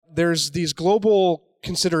there's these global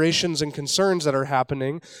considerations and concerns that are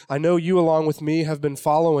happening. I know you, along with me, have been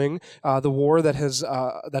following the war that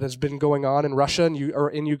has been going on in Russia or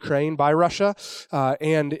in Ukraine by Russia,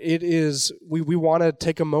 and it is we want to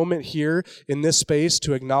take a moment here in this space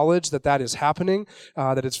to acknowledge that is happening,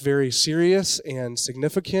 that it's very serious and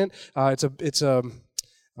significant.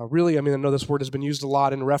 Really, I know this word has been used a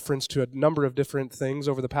lot in reference to a number of different things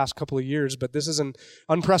over the past couple of years, but this is an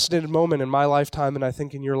unprecedented moment in my lifetime, and I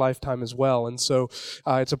think in your lifetime as well. And so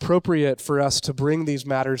it's appropriate for us to bring these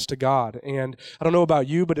matters to God. And I don't know about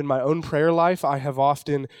you, but in my own prayer life, I have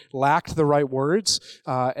often lacked the right words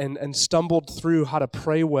and stumbled through how to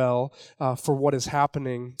pray well for what is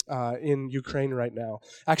happening in Ukraine right now.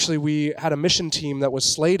 Actually, we had a mission team that was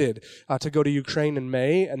slated to go to Ukraine in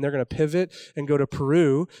May, and they're going to pivot and go to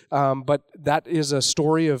Peru. But that is a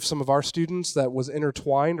story of some of our students that was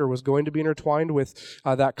intertwined or was going to be intertwined with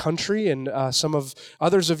that country. And some of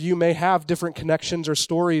others of you may have different connections or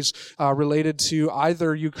stories related to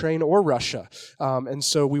either Ukraine or Russia. And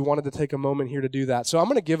so we wanted to take a moment here to do that. So I'm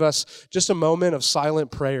going to give us just a moment of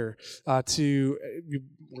silent prayer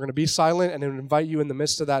we're going to be silent and invite you in the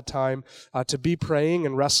midst of that time to be praying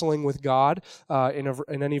and wrestling with God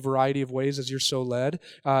in any variety of ways as you're so led.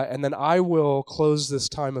 And then I will close this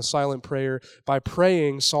time of silent prayer by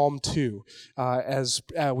praying Psalm 2 as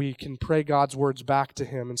we can pray God's words back to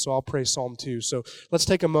him. And so I'll pray Psalm 2. So let's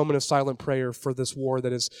take a moment of silent prayer for this war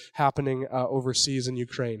that is happening overseas in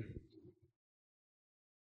Ukraine.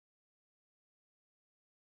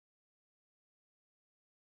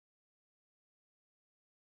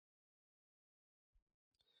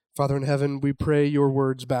 Father in heaven, we pray your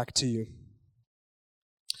words back to you.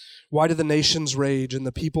 Why do the nations rage and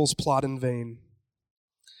the peoples plot in vain?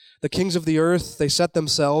 The kings of the earth, they set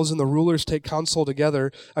themselves, and the rulers take counsel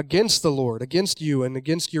together against the Lord, against you, and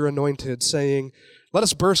against your anointed, saying, let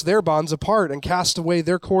us burst their bonds apart and cast away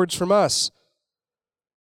their cords from us.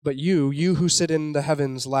 But you who sit in the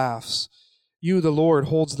heavens, laughs. You, the Lord,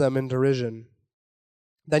 holds them in derision.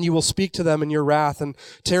 Then you will speak to them in your wrath and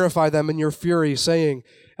terrify them in your fury, saying,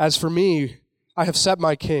 as for me, I have set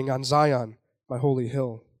my king on Zion, my holy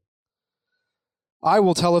hill. I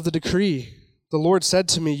will tell of the decree. The Lord said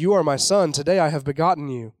to me, you are my son. Today I have begotten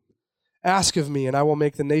you. Ask of me, and I will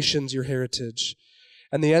make the nations your heritage,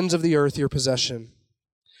 and the ends of the earth your possession.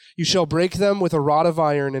 You shall break them with a rod of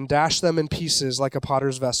iron and dash them in pieces like a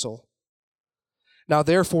potter's vessel. Now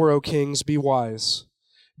therefore, O kings, be wise.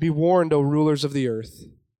 Be warned, O rulers of the earth.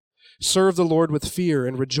 Serve the Lord with fear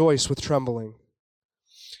and rejoice with trembling.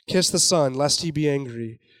 Kiss the Son, lest he be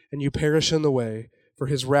angry, and you perish in the way, for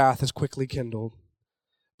his wrath is quickly kindled.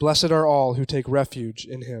 Blessed are all who take refuge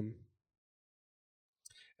in him.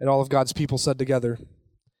 And all of God's people said together,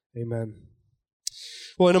 amen.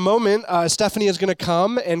 Well, in a moment, Stephanie is going to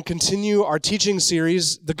come and continue our teaching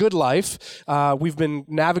series, The Good Life. We've been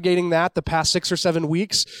navigating that the past 6 or 7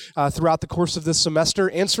 weeks throughout the course of this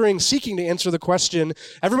semester, seeking to answer the question,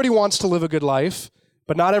 everybody wants to live a good life,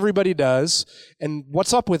 but not everybody does. And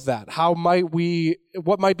what's up with that?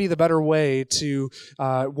 What might be the better way to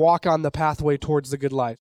walk on the pathway towards the good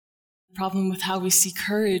life? The problem with how we see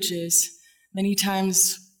courage is many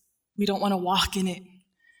times we don't want to walk in it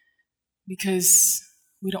because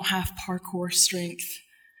we don't have parkour strength.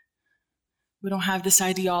 We don't have this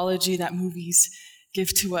ideology that movies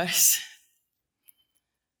give to us.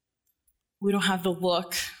 We don't have the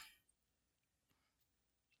look.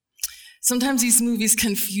 Sometimes these movies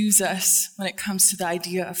confuse us when it comes to the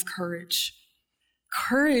idea of courage.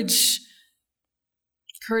 Courage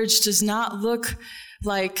does not look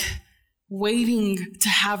like waiting to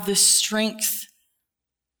have the strength,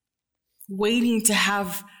 waiting to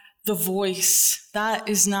have the voice.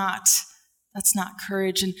 That's not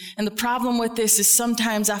courage. And the problem with this is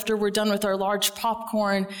sometimes after we're done with our large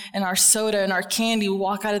popcorn and our soda and our candy, we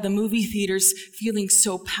walk out of the movie theaters feeling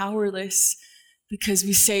so powerless because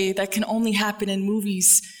we say that can only happen in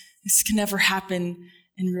movies. This can never happen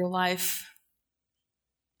in real life.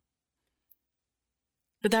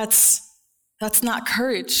 But that's not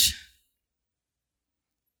courage.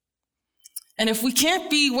 And if we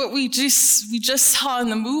can't be what we just saw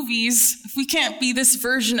in the movies, if we can't be this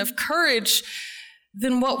version of courage,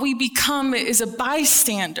 then what we become is a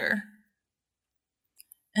bystander.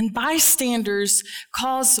 And bystanders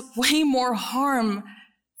cause way more harm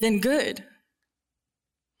than good.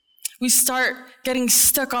 We start getting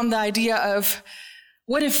stuck on the idea of,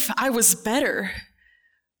 what if I was better?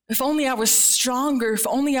 If only I was stronger, if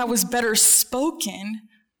only I was better spoken.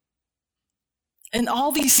 And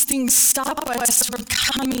all these things stop us from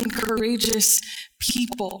becoming courageous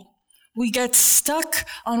people. We get stuck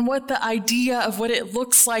on what the idea of what it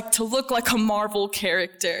looks like to look like a Marvel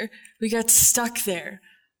character. We get stuck there.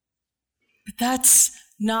 But that's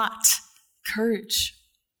not courage.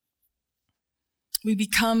 We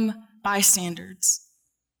become bystanders.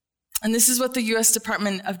 And this is what the U.S.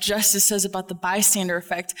 Department of Justice says about the bystander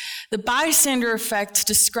effect. The bystander effect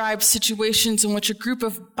describes situations in which a group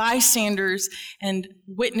of bystanders and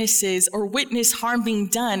witnesses or witness harm being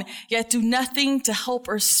done, yet do nothing to help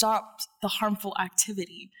or stop the harmful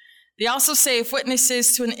activity. They also say if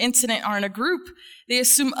witnesses to an incident are in a group, they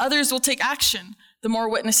assume others will take action. The more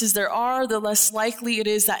witnesses there are, the less likely it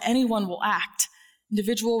is that anyone will act.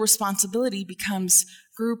 Individual responsibility becomes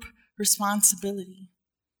group responsibility.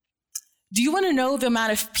 Do you want to know the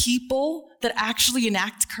amount of people that actually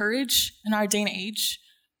enact courage in our day and age?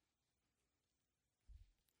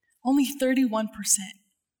 Only 31%.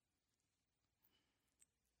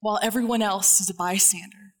 While everyone else is a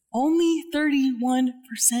bystander. Only 31%.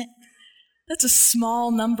 That's a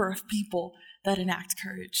small number of people that enact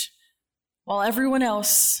courage, while everyone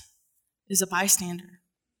else is a bystander.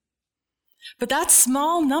 But that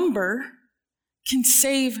small number can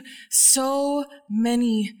save so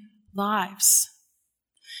many lives.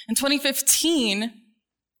 In 2015,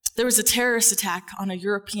 there was a terrorist attack on a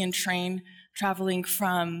European train traveling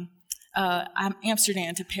from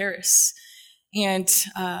Amsterdam to Paris. And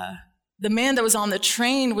the man that was on the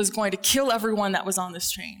train was going to kill everyone that was on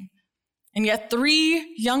this train. And yet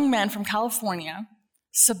 3 young men from California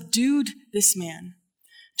subdued this man.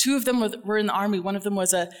 2 of them were in the army. One of them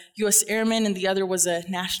was a U.S. airman, and the other was a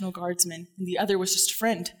National Guardsman, and the other was just a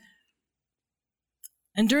friend.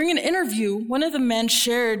 And during an interview, one of the men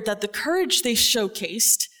shared that the courage they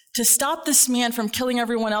showcased to stop this man from killing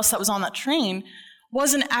everyone else that was on that train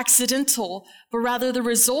wasn't accidental, but rather the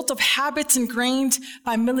result of habits ingrained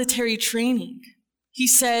by military training. He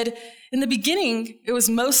said, in the beginning, it was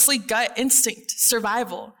mostly gut instinct,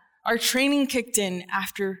 survival. Our training kicked in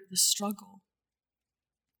after the struggle.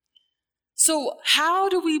 So how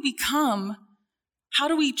do we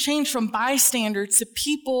change from bystanders to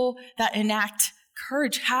people that enact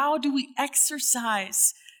courage? How do we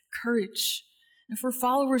exercise courage? If we're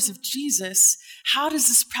followers of Jesus, how does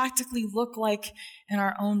this practically look like in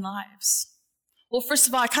our own lives? Well, first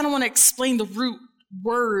of all, I kind of want to explain the root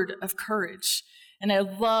word of courage. And I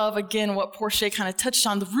love, again, what Portia kind of touched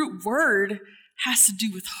on. The root word has to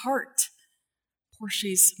do with heart.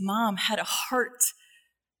 Portia's mom had a heart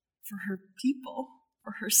for her people,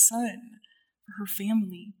 for her son, for her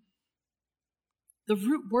family. The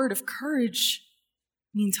root word of courage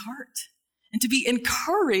means heart. And to be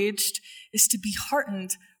encouraged is to be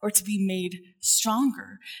heartened or to be made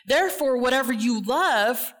stronger. Therefore, whatever you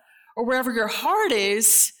love or wherever your heart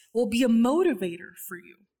is will be a motivator for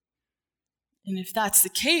you. And if that's the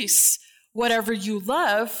case, whatever you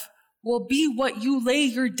love will be what you lay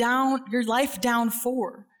your life down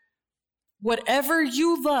for. Whatever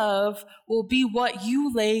you love will be what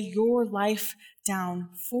you lay your life down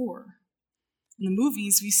for. In the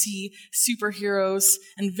movies, we see superheroes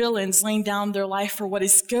and villains laying down their life for what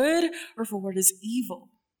is good or for what is evil.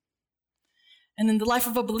 And in the life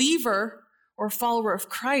of a believer or a follower of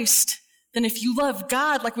Christ, then if you love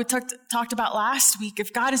God, like we talked about last week,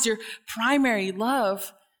 if God is your primary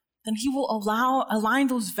love, then he will align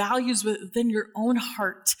those values within your own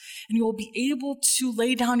heart, and you will be able to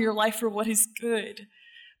lay down your life for what is good.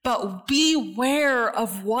 But beware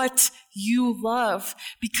of what you love,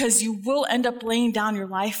 because you will end up laying down your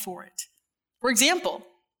life for it. For example,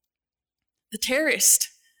 the terrorist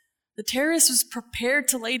was prepared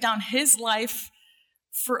to lay down his life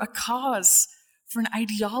for a cause, for an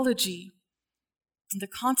ideology. And the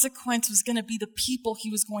consequence was going to be the people he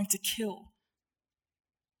was going to kill.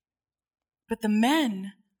 But the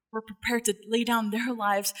men were prepared to lay down their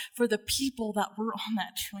lives for the people that were on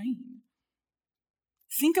that train.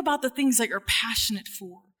 Think about the things that you're passionate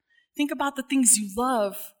for. Think about the things you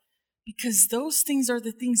love, because those things are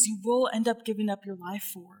the things you will end up giving up your life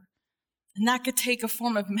for. And that could take a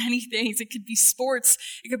form of many things. It could be sports.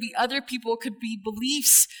 It could be other people. It could be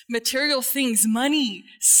beliefs, material things, money,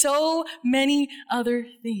 so many other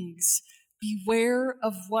things. Beware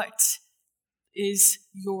of what is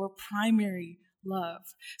your primary love.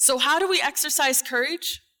 So how do we exercise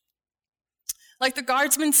courage? Like the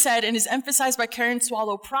Guardsman said, and is emphasized by Karen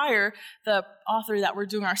Swallow Prior, the author that we're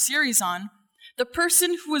doing our series on, the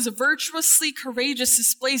person who is virtuously courageous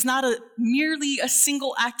displays not merely a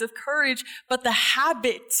single act of courage, but the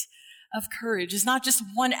habit of courage. It's not just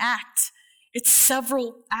one act, it's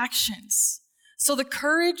several actions. So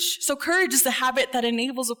courage is the habit that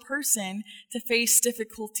enables a person to face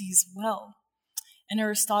difficulties well. And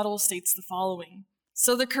Aristotle states the following: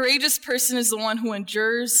 so the courageous person is the one who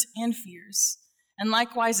endures and fears, and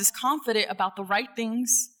likewise is confident about the right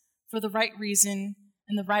things for the right reason,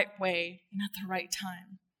 in the right way, and at the right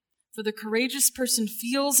time. For the courageous person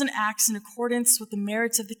feels and acts in accordance with the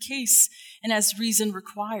merits of the case and as reason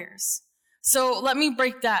requires. So let me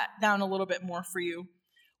break that down a little bit more for you.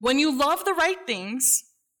 When you love the right things,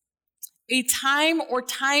 a time or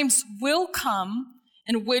times will come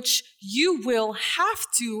in which you will have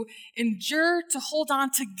to endure to hold on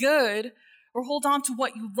to good or hold on to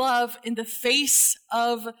what you love in the face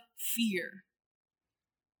of fear.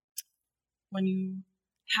 When you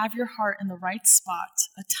have your heart in the right spot,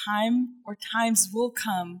 a time or times will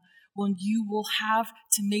come when you will have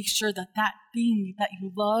to make sure that that thing that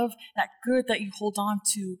you love, that good that you hold on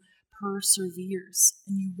to, perseveres,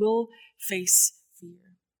 and you will face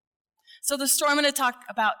fear. So the story I'm going to talk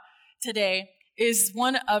about today is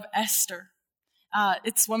one of Esther.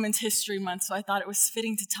 It's Women's History Month, so I thought it was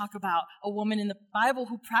fitting to talk about a woman in the Bible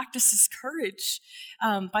who practices courage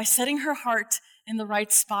by setting her heart in the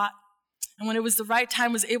right spot. And when it was the right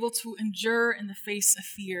time, was able to endure in the face of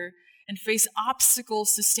fear and face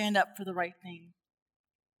obstacles to stand up for the right thing.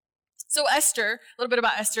 So Esther, a little bit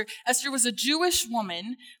about Esther. Esther was a Jewish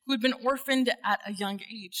woman who had been orphaned at a young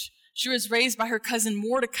age. She was raised by her cousin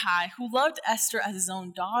Mordecai, who loved Esther as his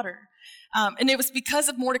own daughter. And it was because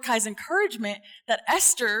of Mordecai's encouragement that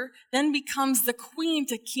Esther then becomes the queen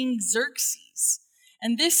to King Xerxes.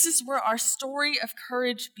 And this is where our story of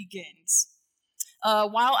courage begins.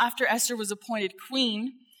 While after Esther was appointed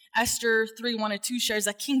queen, Esther 3:1-2 shares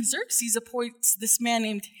that King Xerxes appoints this man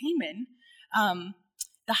named Haman,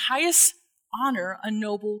 the highest honor a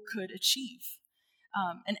noble could achieve.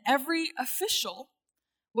 And every official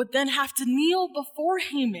would then have to kneel before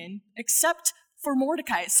Haman except for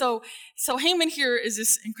Mordecai. So Haman here is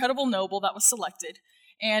this incredible noble that was selected.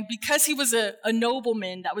 And because he was a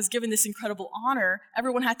nobleman that was given this incredible honor,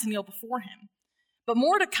 everyone had to kneel before him. But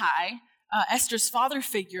Mordecai, Esther's father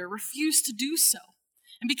figure, refused to do so.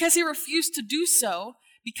 And because he refused to do so,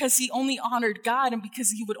 because he only honored God and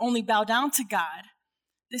because he would only bow down to God,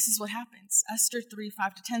 this is what happens. Esther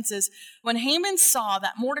 3:5-10 says, when Haman saw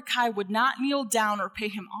that Mordecai would not kneel down or pay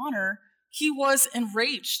him honor, he was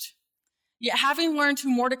enraged. Yet having learned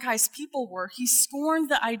who Mordecai's people were, he scorned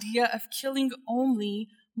the idea of killing only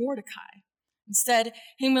Mordecai. Instead,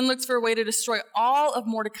 Haman looked for a way to destroy all of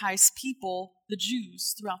Mordecai's people, the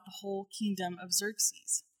Jews, throughout the whole kingdom of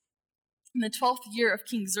Xerxes. In the 12th year of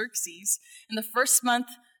King Xerxes, in the first month,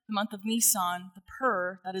 the month of Nisan, the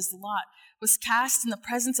pur, that is the lot, was cast in the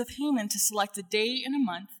presence of Haman to select a day and a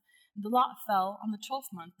month, and the lot fell on the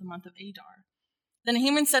 12th month, the month of Adar. Then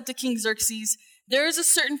Haman said to King Xerxes, there is a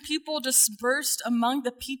certain people dispersed among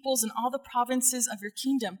the peoples in all the provinces of your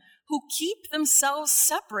kingdom who keep themselves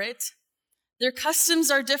separate. Their customs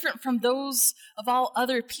are different from those of all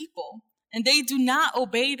other people, and they do not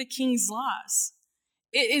obey the king's laws.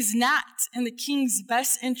 It is not in the king's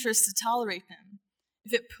best interest to tolerate them.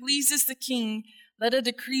 If it pleases the king, let a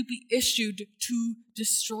decree be issued to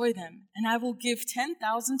destroy them, and I will give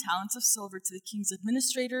 10,000 talents of silver to the king's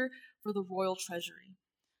administrator for the royal treasury.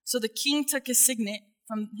 So the king took his signet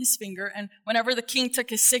from his finger, and whenever the king took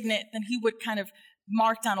his signet, then he would kind of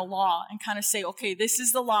mark down a law and kind of say, okay, this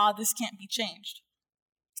is the law, this can't be changed.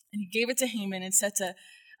 And he gave it to Haman and said to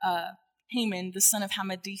Haman, the son of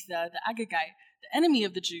Hammedatha, the Agagite, the enemy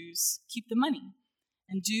of the Jews, keep the money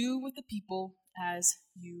and do with the people as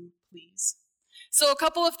you please. So a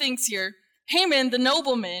couple of things here. Haman, the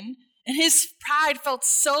nobleman, in his pride felt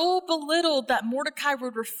so belittled that Mordecai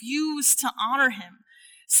would refuse to honor him.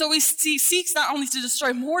 So he seeks not only to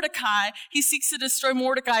destroy Mordecai, he seeks to destroy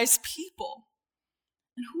Mordecai's people.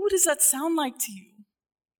 And who does that sound like to you?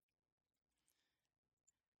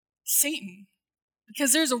 Satan.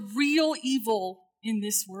 Because there's a real evil in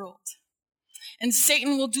this world. And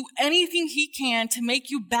Satan will do anything he can to make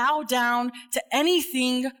you bow down to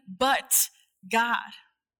anything but God.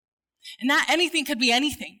 And that anything could be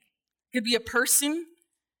anything. It could be a person,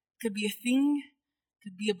 it could be a thing, it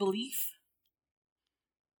could be a belief.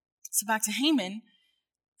 So back to Haman.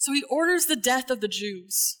 So he orders the death of the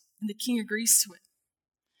Jews, and the king agrees to it.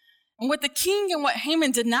 And what the king and what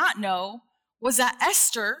Haman did not know was that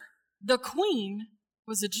Esther, the queen,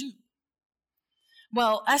 was a Jew.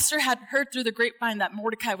 Well, Esther had heard through the grapevine that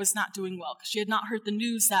Mordecai was not doing well because she had not heard the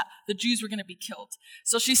news that the Jews were going to be killed.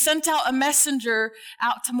 So she sent out a messenger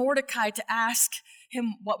out to Mordecai to ask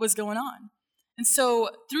him what was going on. And so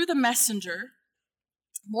through the messenger,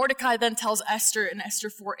 Mordecai then tells Esther in Esther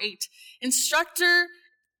 4:8, instruct her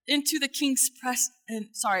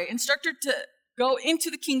to go into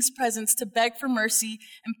the king's presence to beg for mercy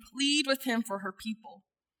and plead with him for her people.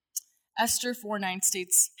 Esther 4:9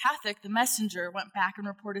 states, Hathach, the messenger, went back and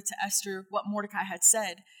reported to Esther what Mordecai had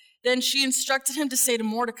said. Then she instructed him to say to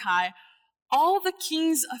Mordecai, all the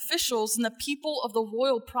king's officials and the people of the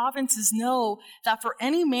royal provinces know that for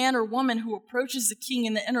any man or woman who approaches the king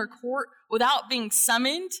in the inner court without being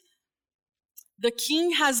summoned, the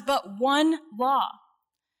king has but one law,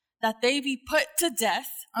 that they be put to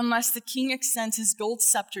death unless the king extends his gold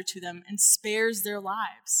scepter to them and spares their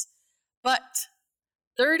lives. But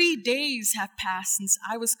 30 days have passed since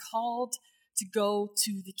I was called to go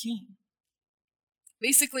to the king.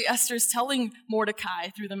 Basically, Esther's telling Mordecai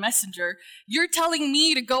through the messenger, you're telling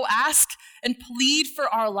me to go ask and plead for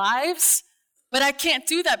our lives, but I can't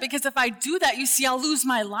do that because if I do that, you see, I'll lose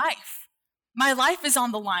my life. My life is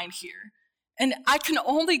on the line here. And I can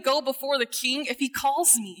only go before the king if he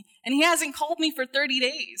calls me, and he hasn't called me for 30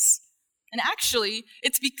 days. And actually,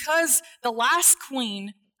 it's because the last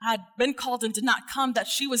queen had been called and did not come that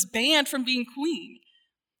she was banned from being queen.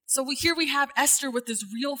 So here we have Esther with this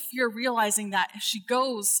real fear, realizing that if she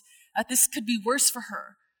goes, that this could be worse for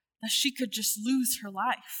her, that she could just lose her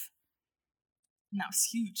life. And that was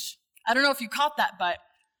huge. I don't know if you caught that, but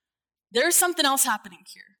there's something else happening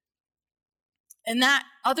here. And that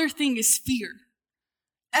other thing is fear.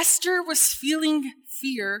 Esther was feeling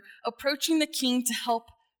fear approaching the king to help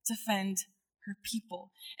defend her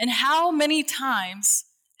people. And how many times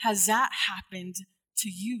has that happened to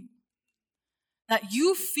you? That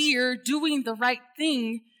you fear doing the right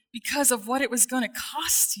thing because of what it was going to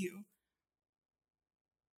cost you.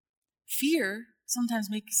 Fear sometimes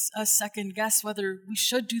makes us second guess whether we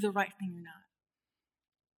should do the right thing or not.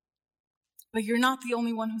 But you're not the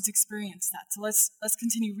only one who's experienced that. So let's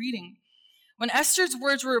continue reading. When Esther's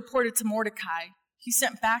words were reported to Mordecai, he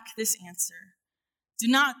sent back this answer. Do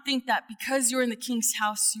not think that because you're in the king's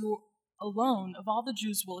house, you alone of all the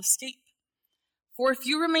Jews will escape. For if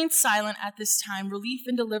you remain silent at this time, relief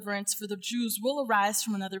and deliverance for the Jews will arise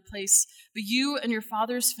from another place, but you and your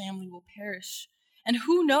father's family will perish. And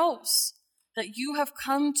who knows that you have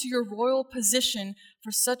come to your royal position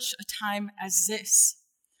for such a time as this?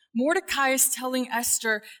 Mordecai is telling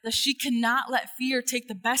Esther that she cannot let fear take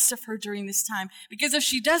the best of her during this time, because if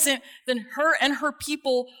she doesn't, then her and her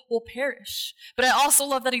people will perish. But I also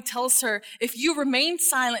love that he tells her, if you remain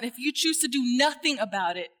silent, if you choose to do nothing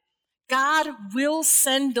about it, God will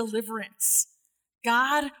send deliverance.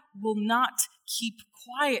 God will not keep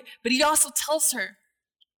quiet. But he also tells her,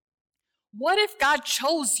 what if God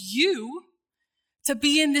chose you to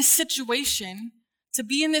be in this situation, to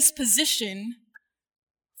be in this position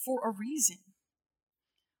for a reason?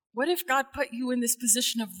 What if God put you in this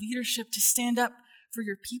position of leadership to stand up for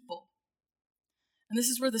your people? And this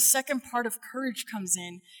is where the second part of courage comes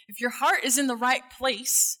in. If your heart is in the right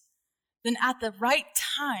place, then at the right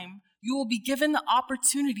time, you will be given the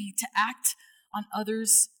opportunity to act on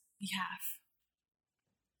others' behalf.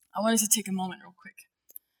 I want us to take a moment real quick.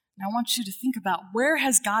 And I want you to think about, where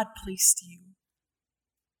has God placed you?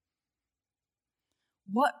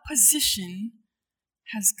 What position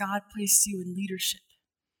has God placed you in leadership?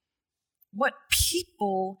 What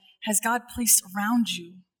people has God placed around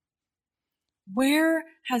you? Where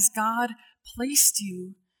has God placed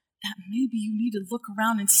you that maybe you need to look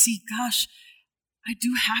around and see, gosh, I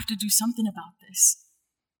do have to do something about this?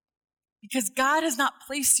 Because God has not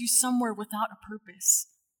placed you somewhere without a purpose.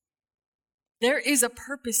 There is a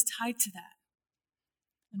purpose tied to that.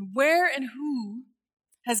 And where and who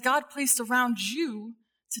has God placed around you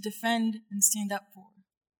to defend and stand up for?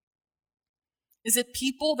 Is it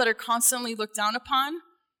people that are constantly looked down upon?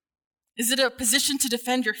 Is it a position to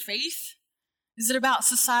defend your faith? Is it about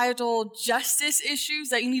societal justice issues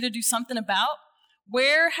that you need to do something about?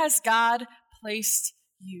 Where has God placed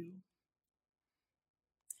you?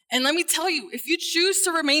 And let me tell you, if you choose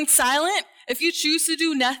to remain silent, if you choose to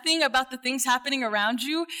do nothing about the things happening around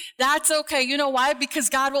you, that's okay. You know why? Because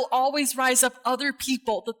God will always rise up other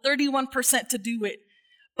people, the 31%, to do it.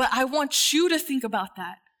 But I want you to think about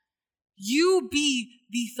that. You be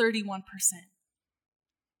the 31%.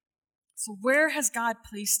 So where has God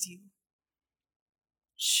placed you?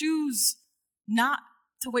 Choose not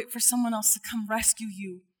to wait for someone else to come rescue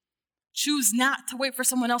you. Choose not to wait for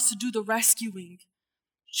someone else to do the rescuing.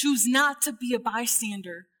 Choose not to be a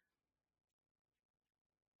bystander.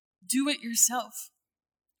 Do it yourself.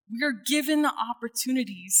 We are given the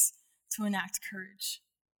opportunities to enact courage.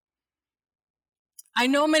 I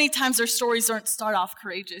know many times our stories don't start off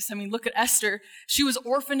courageous. I mean, look at Esther. She was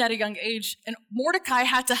orphaned at a young age, and Mordecai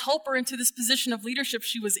had to help her into this position of leadership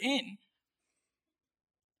she was in.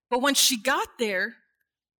 But when she got there,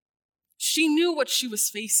 She knew what she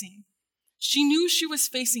was facing. She knew she was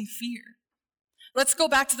facing fear. Let's go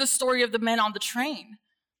back to the story of the men on the train.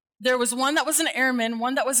 There was one that was an airman,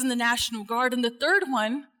 one that was in the National Guard, and the third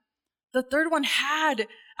one had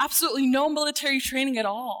absolutely no military training at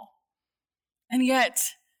all. And yet,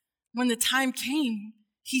 when the time came,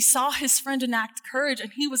 he saw his friend enact courage,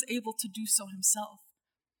 and he was able to do so himself.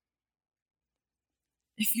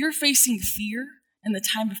 If you're facing fear in the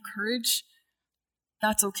time of courage,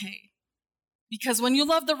 that's okay. Because when you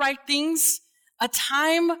love the right things, a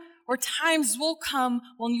time or times will come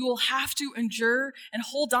when you will have to endure and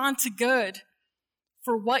hold on to good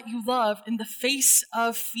for what you love in the face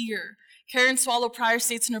of fear. Karen Swallow Prior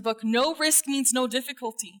states in her book, no risk means no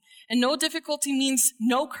difficulty. And no difficulty means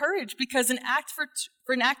no courage, because an act for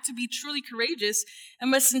an act to be truly courageous, it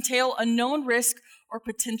must entail a known risk or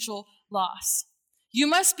potential loss. You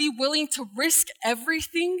must be willing to risk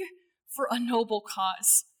everything for a noble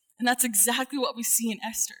cause. And that's exactly what we see in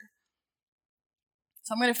Esther.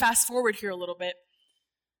 So I'm going to fast forward here a little bit.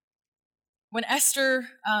 When Esther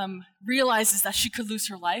realizes that she could lose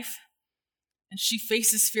her life, and she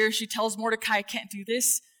faces fear, she tells Mordecai, I can't do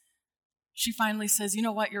this. She finally says, you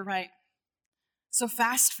know what, you're right. So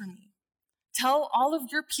fast for me. Tell all of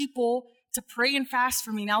your people to pray and fast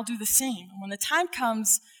for me, and I'll do the same. And when the time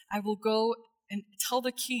comes, I will go and tell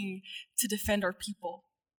the king to defend our people.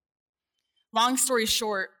 Long story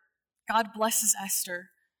short, God blesses Esther,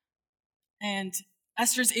 and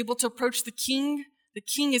Esther is able to approach the king. The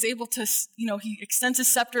king is able to, he extends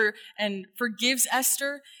his scepter and forgives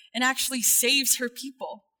Esther and actually saves her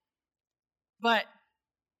people. But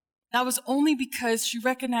that was only because she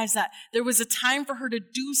recognized that there was a time for her to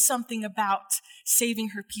do something about saving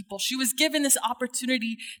her people. She was given this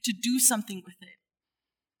opportunity to do something with it.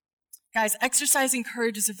 Guys, exercising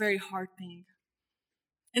courage is a very hard thing.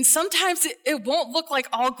 And sometimes it won't look like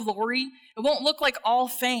all glory. It won't look like all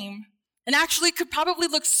fame. And actually, it could probably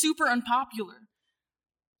look super unpopular.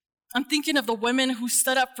 I'm thinking of the women who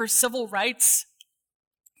stood up for civil rights,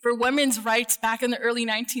 for women's rights back in the early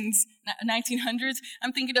 1900s.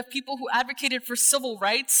 I'm thinking of people who advocated for civil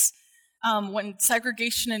rights when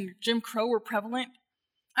segregation and Jim Crow were prevalent.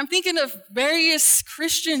 I'm thinking of various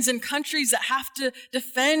Christians in countries that have to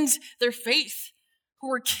defend their faith, who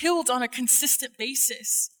were killed on a consistent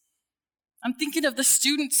basis. I'm thinking of the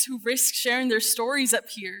students who risk sharing their stories up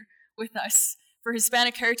here with us for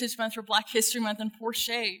Hispanic Heritage Month, for Black History Month, and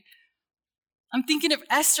Porsche. I'm thinking of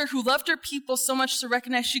Esther, who loved her people so much to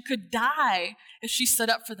recognize she could die if she stood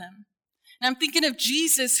up for them. And I'm thinking of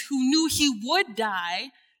Jesus, who knew he would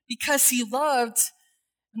die because he loved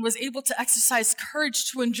and was able to exercise courage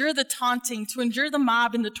to endure the taunting, to endure the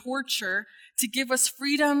mob and the torture, to give us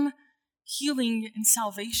freedom, healing, and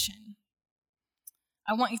salvation.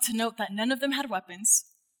 I want you to note that none of them had weapons.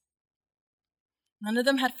 None of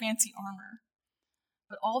them had fancy armor.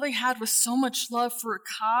 But all they had was so much love for a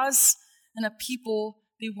cause and a people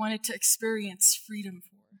they wanted to experience freedom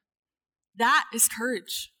for. That is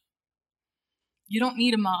courage. You don't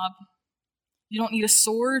need a mob. You don't need a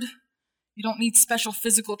sword. You don't need special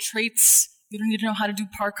physical traits. You don't need to know how to do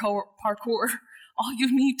parkour. All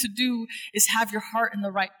you need to do is have your heart in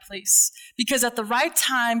the right place. Because at the right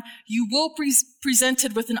time, you will be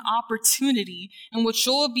presented with an opportunity in which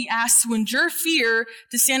you'll be asked to endure fear,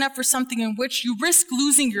 to stand up for something in which you risk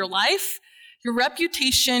losing your life, your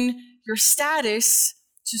reputation, your status,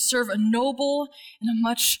 to serve a noble and a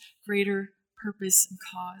much greater purpose and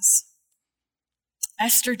cause.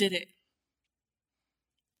 Esther did it.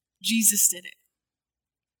 Jesus did it.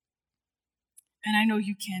 And I know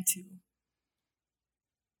you can too.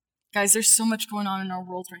 Guys, there's so much going on in our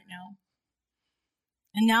world right now.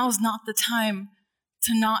 And now is not the time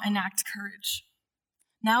to not enact courage.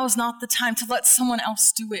 Now is not the time to let someone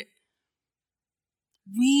else do it.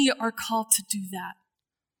 We are called to do that.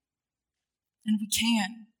 And we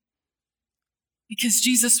can. Because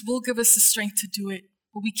Jesus will give us the strength to do it,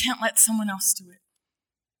 but we can't let someone else do it.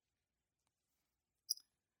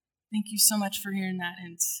 Thank you so much for hearing that,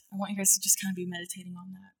 and I want you guys to just kind of be meditating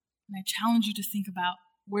on that. And I challenge you to think about,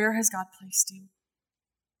 where has God placed you?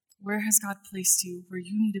 Where has God placed you where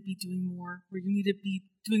you need to be doing more, where you need to be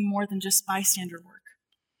doing more than just bystander work?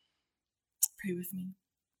 Pray with me.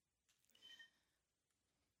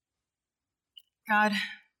 God,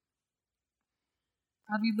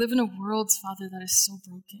 we live in a world, Father, that is so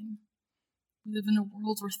broken. We live in a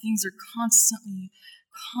world where things are constantly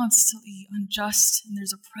unjust, and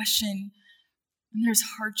there's oppression, and there's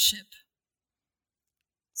hardship.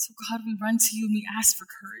 So God, we run to you and we ask for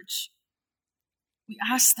courage. We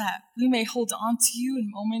ask that we may hold on to you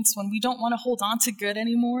in moments when we don't want to hold on to good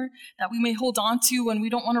anymore, that we may hold on to when we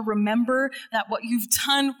don't want to remember that what you've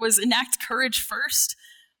done was enact courage first.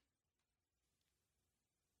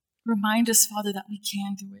 Remind us, Father, that we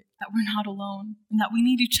can do it, that we're not alone, and that we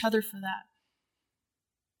need each other for that.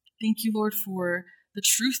 Thank you, Lord, for the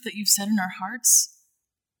truth that you've said in our hearts,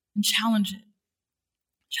 and challenge it.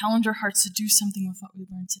 Challenge our hearts to do something with what we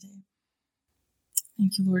learned today.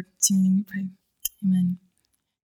 Thank you, Lord. It's in your name we pray. Amen.